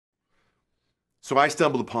So I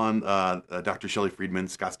stumbled upon Dr. Shelley Friedman,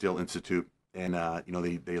 Scottsdale Institute, and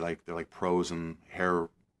they're like pros in hair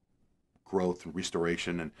growth and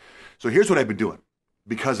restoration. And so here's what I've been doing.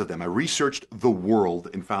 Because of them, I researched the world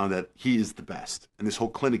and found that he is the best, and this whole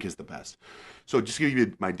clinic is the best. So just to give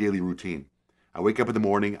you my daily routine. I wake up in the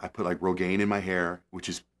morning. I put like Rogaine in my hair, which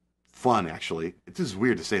is fun actually. It is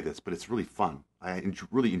weird to say this, but it's really fun.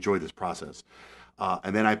 Really enjoy this process.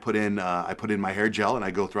 And then I put in my hair gel and I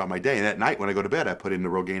go throughout my day. And at night when I go to bed, I put in the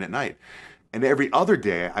Rogaine at night. And every other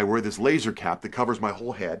day, I wear this laser cap that covers my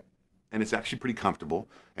whole head, and it's actually pretty comfortable.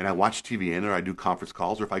 And I watch TV in it, or I do conference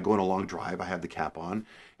calls, or if I go on a long drive, I have the cap on,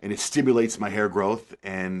 and it stimulates my hair growth.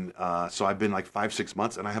 And so I've been like 5, 6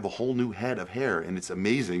 months, and I have a whole new head of hair, and it's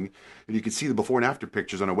amazing. And you can see the before and after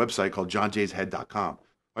pictures on a website called johnjayshead.com.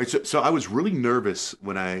 All right, so I was really nervous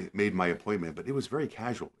when I made my appointment, but it was very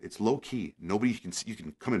casual. It's low key. Nobody can see. You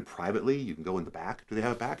can come in privately. You can go in the back. Do they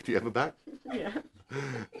have a back? Do you have a back? Yeah.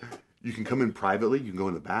 You can come in privately. You can go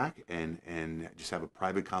in the back and just have a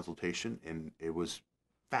private consultation. And it was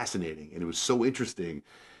fascinating and it was so interesting.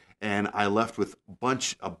 And I left with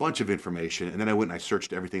a bunch of information. And then I went and I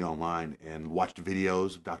searched everything online and watched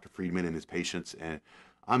videos of Dr. Friedman and his patients. And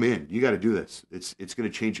I'm in. You got to do this. It's going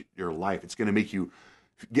to change your life. It's going to make you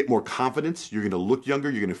get more confidence. You're going to look younger.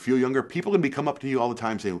 You're going to feel younger. People are going to come up to you all the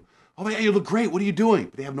time saying, "Oh man, you look great. What are you doing?"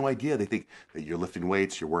 But they have no idea. They think that you're lifting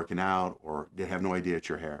weights, you're working out, or they have no idea it's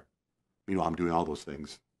your hair. Meanwhile, I'm doing all those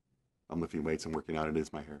things. I'm lifting weights, I'm working out, it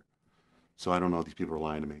is my hair. So I don't know if these people are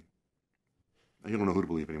lying to me. I don't know who to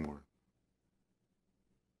believe anymore.